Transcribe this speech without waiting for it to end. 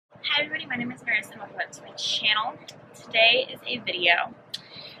everybody, my name is Marissa and welcome back to my channel. Today is a video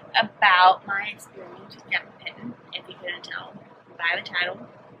about my experience with gabapentin, if you couldn't tell by the title.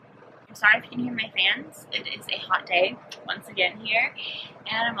 I'm sorry if you can hear my fans. It is a hot day once again here,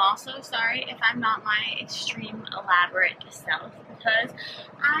 and I'm also sorry if I'm not my extreme elaborate self because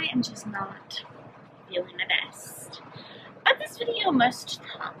I am just not feeling the best. But this video must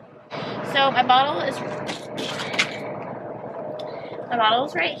come. So my bottle is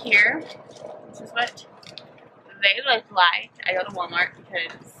right here. This is what they look like. I go to Walmart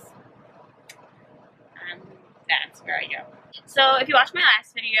because that's where I go. So if you watched my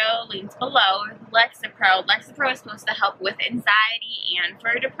last video, links below, Lexapro. Lexapro is supposed to help with anxiety and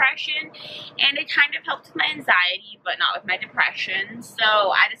for depression, and it kind of helped with my anxiety, but not with my depression. So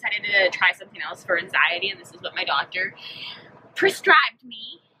I decided to try something else for anxiety, and this is what my doctor prescribed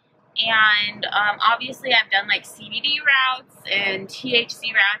me. And obviously I've done like CBD routes and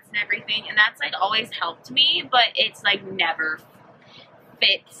THC routes and everything, and that's like always helped me, but it's like never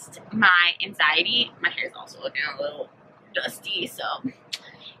fixed my anxiety. My hair is also looking a little dusty, so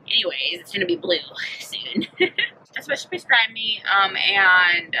anyways, it's gonna be blue soon. That's what she prescribed me,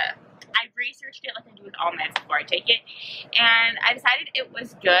 and I researched it like I do with all meds before I take it, and I decided it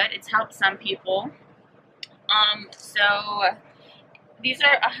was good. It's helped some people. So these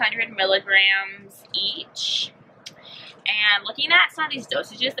are 100 milligrams each, and looking at some of these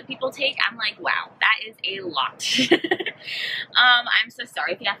dosages that people take, I'm like, wow, that is a lot. I'm so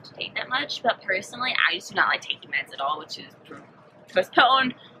sorry if you have to take that much, but personally, I just do not like taking meds at all, which is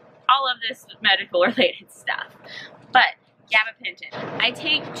postponed all of this medical related stuff. But gabapentin, I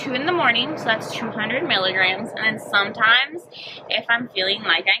take 2 in the morning, so that's 200 milligrams, and then sometimes if I'm feeling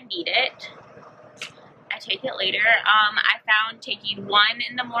like I need it, I take it later. I found taking 1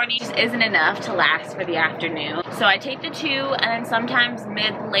 in the morning just isn't enough to last for the afternoon. So I take the 2, and then sometimes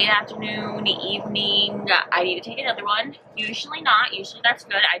late afternoon, evening, I need to take another one. Usually not. Usually that's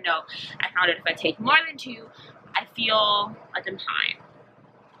good. I know. I found it if I take more than 2, I feel like I'm high.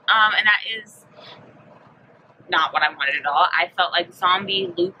 And that is not what I wanted at all. I felt like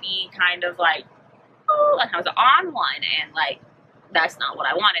zombie, loopy, kind of like, oh, like I was on one, and like, that's not what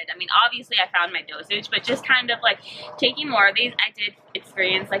I wanted. I mean, obviously I found my dosage, but just kind of like taking more of these, I did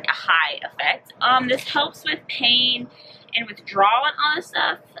experience like a high effect. This helps with pain and withdrawal and all this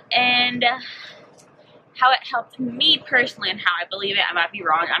stuff, and how it helped me personally and how I believe it. I might be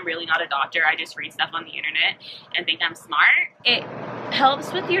wrong. I'm really not a doctor. I just read stuff on the internet and think I'm smart. It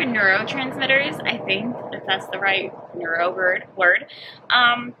helps with your neurotransmitters, I think, if that's the right neuro word,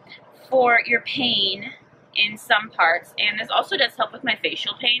 for your pain in some parts, and this also does help with my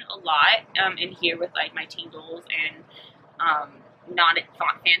facial pain a lot, in here with like my tingles and not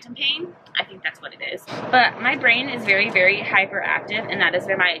phantom pain. I think that's what it is. But my brain is very, very hyperactive, and that is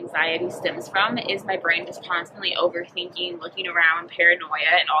where my anxiety stems from, is my brain just constantly overthinking, looking around,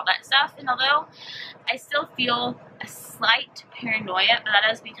 paranoia and all that stuff. And although I still feel a slight paranoia, but that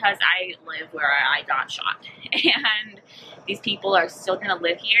is because I live where I got shot, and these people are still gonna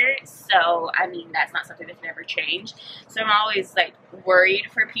live here, so I mean, that's not something that can ever change. So I'm always like worried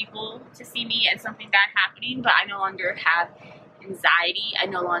for people to see me and something bad happening, but I no longer have anxiety. I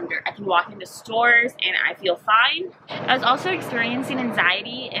can walk into stores and I feel fine. I was also experiencing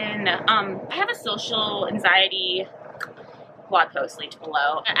anxiety, and I have a social anxiety blog post linked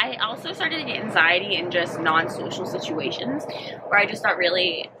below. I also started to get anxiety in just non-social situations where I just got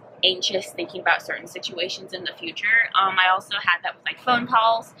really anxious thinking about certain situations in the future. I also had that with like phone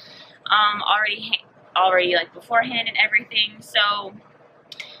calls already like beforehand and everything. So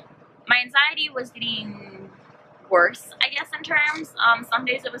my anxiety was getting worse, I guess, in terms. Some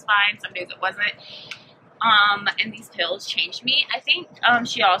days it was fine, some days it wasn't. And these pills changed me. I think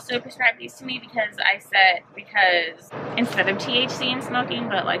she also prescribed these to me because instead of THC and smoking,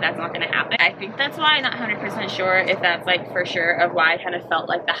 but like that's not gonna happen. I think that's why. I'm not 100% sure if that's like for sure of why I kind of felt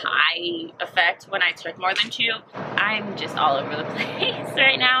like the high effect when I took more than 2. I'm just all over the place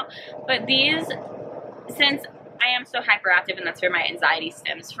right now. But these, since I am so hyperactive and that's where my anxiety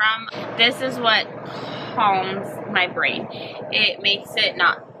stems from, this is what calms my brain. It makes it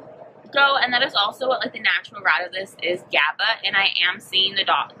not go, and that is also what like the natural route of this is GABA, and I am seeing the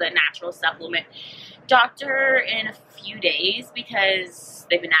natural supplement doctor in a few days because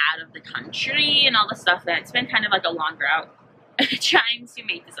they've been out of the country and all the stuff. That it's been kind of like a long route trying to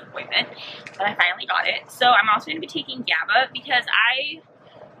make this appointment, but I finally got it. So I'm also going to be taking GABA because I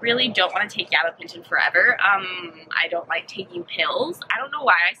really don't want to take gabapentin forever. I don't like taking pills. I don't know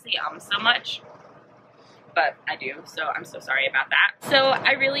why I say so much, but I do, so I'm so sorry about that. So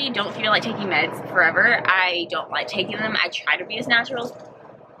I really don't feel like taking meds forever. I don't like taking them. I try to be as natural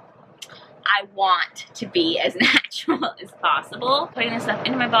I want to be as natural as possible. Putting this stuff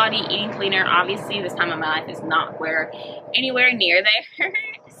into my body, eating cleaner. Obviously, this time of my life is not anywhere near there.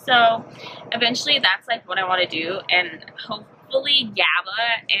 So eventually that's like what I want to do, and hopefully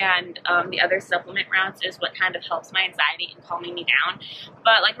GABA and the other supplement routes is what kind of helps my anxiety and calming me down.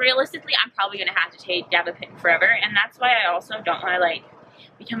 But like realistically, I'm probably gonna have to take gabapentin forever, and that's why I also don't want to like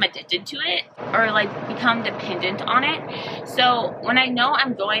become addicted to it or like become dependent on it. So when I know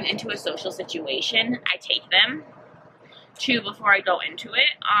I'm going into a social situation, I take them too before I go into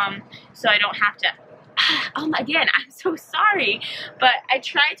it, so I don't have to again, I'm so sorry, but I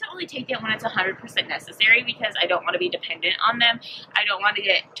try to only take it when it's 100% necessary, because I don't want to be dependent on them. I don't want to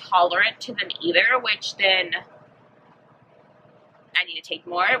get tolerant to them either, which then I need to take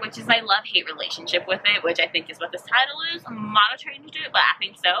more, which is my love-hate relationship with it, which I think is what this title is. I'm not trying to do it, but I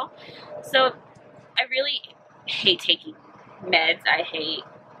think so. So I really hate taking meds. I hate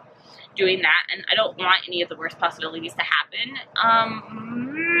doing that, and I don't want any of the worst possibilities to happen.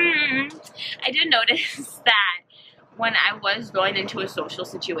 I did notice that when I was going into a social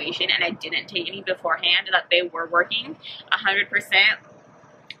situation and I didn't take any beforehand, that they were working 100%.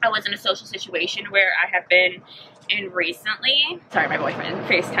 I was in a social situation where I have been in recently. Sorry, my boyfriend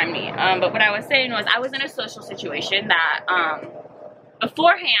FaceTimed me. But what I was saying was I was in a social situation that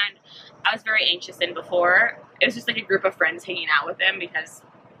beforehand I was very anxious in before. It was just like a group of friends hanging out with them because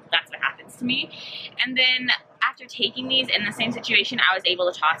that's what happens to me. And then after taking these in the same situation, I was able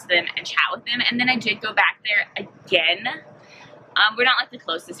to talk to them and chat with them. And then I did go back there again. We're not like the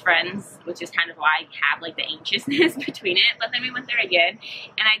closest friends, which is kind of why I have like the anxiousness between it. But then we went there again,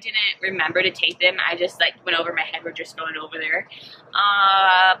 and I didn't remember to take them. I just like went over my head. We're just going over there.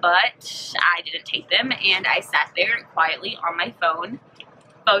 But I didn't take them, and I sat there quietly on my phone,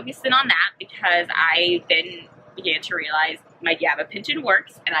 focusing on that, because I then began to realize my gabapentin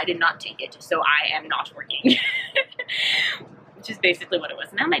works, and I did not take it, so I am not working. Which is basically what it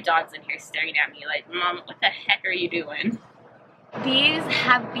was. Now my dog's in here staring at me like, Mom, what the heck are you doing? These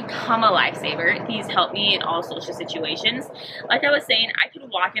have become a lifesaver. These help me in all social situations. Like I was saying, I could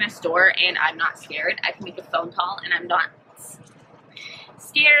walk in a store and I'm not scared. I can make a phone call and I'm not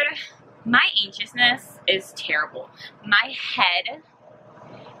scared. My anxiousness is terrible. My head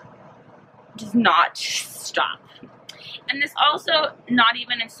does not stop. And this also, not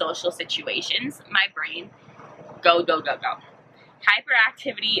even in social situations, my brain, go, go, go, go.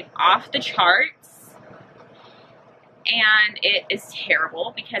 Hyperactivity off the charts. And it is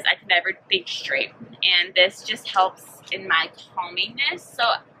terrible because I can never think straight. And this just helps in my calmingness. So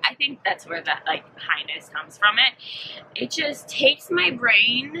I think that's where that like highness comes from it. It just takes my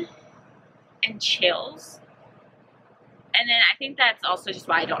brain and chills. And then I think that's also just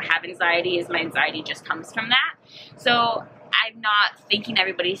why I don't have anxiety, is my anxiety just comes from that. So I'm not thinking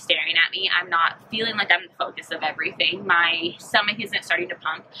everybody's staring at me. I'm not feeling like I'm the focus of everything. My stomach isn't starting to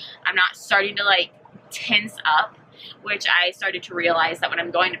pump. I'm not starting to like tense up, which I started to realize that when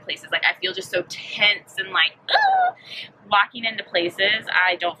I'm going to places, like I feel just so tense and like, walking into places,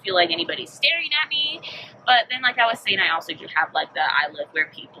 I don't feel like anybody's staring at me. But then like I was saying, I also do have like the I live where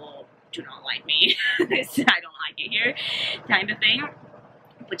people do not like me. I don't like it here kind of thing,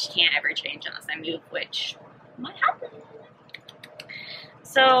 which can't ever change unless I move, which might happen.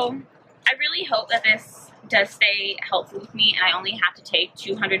 So I really hope that this does stay helpful with me, and I only have to take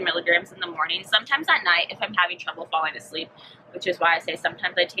 200 milligrams in the morning, sometimes at night if I'm having trouble falling asleep, which is why I say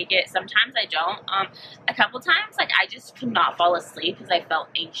sometimes I take it, sometimes I don't. A couple times, like I just could not fall asleep because I felt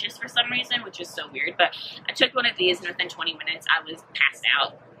anxious for some reason, which is so weird, but I took one of these and within 20 minutes I was passed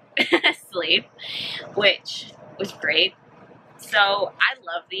out asleep, which was great. So I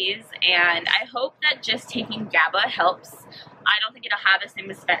love these, and I hope that just taking GABA helps. I don't think it'll have the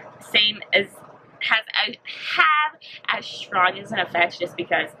same as strong as an effect just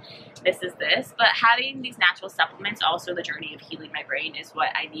because this is this, but having these natural supplements, also the journey of healing my brain, is what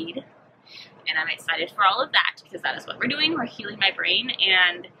I need, and I'm excited for all of that because that is what we're doing. We're healing my brain,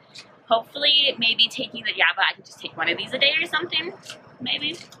 and hopefully maybe taking the GABA, I could just take one of these a day or something,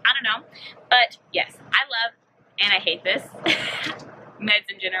 maybe, I don't know. But yes, I love and I hate this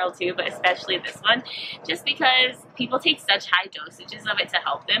meds in general too, but especially this one, just because people take such high dosages of it to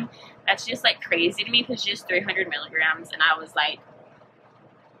help them. That's just like crazy to me, because just 300 milligrams, and I was like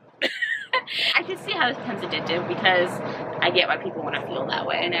I can see how this becomes addictive, because I get why people want to feel that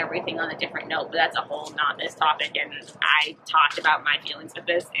way and everything on a different note, but that's a whole not this topic, and I talked about my feelings with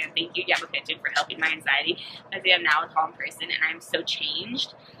this, and thank you gabapentin for helping my anxiety, as I am now a calm person and I'm so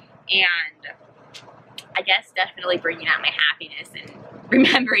changed, and I guess definitely bringing out my happiness and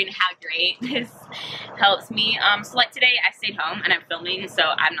remembering how great this helps me. So like today I stayed home and I'm filming, so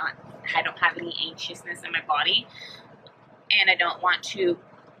I'm not I don't have any anxiousness in my body, and I don't want to,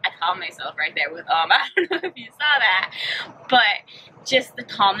 I calm myself right there with, I don't know if you saw that, but just the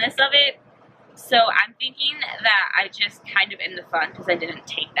calmness of it. So I'm thinking that I just kind of end the fun because I didn't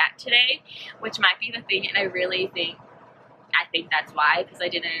take that today, which might be the thing, and I think that's why, because I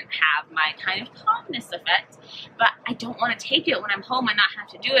didn't have my kind of calmness effect. But I don't want to take it when I'm home and not have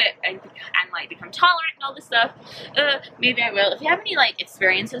to do it and like become tolerant and all this stuff. Maybe I will. If you have any like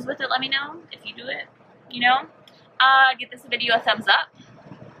experiences with it, let me know if you do it, you know. Give this video a thumbs up.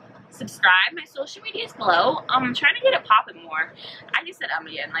 Subscribe. My social media is below. I'm trying to get it popping more. I just said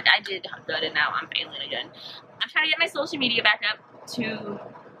again. Like, I did good and now I'm failing again. I'm trying to get my social media back up to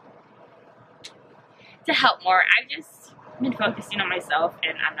help more. I've just been focusing on myself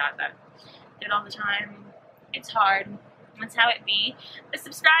and I'm not that good all the time. It's hard. That's how it be. But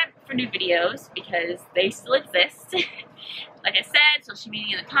subscribe for new videos because they still exist. Like I said, social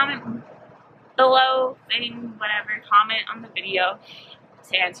media in the comment below thing, whatever, comment on the video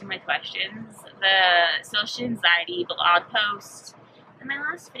to answer my questions, the social anxiety blog post, and my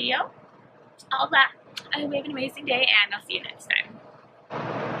last video, all that. I hope you have an amazing day, and I'll see you next time.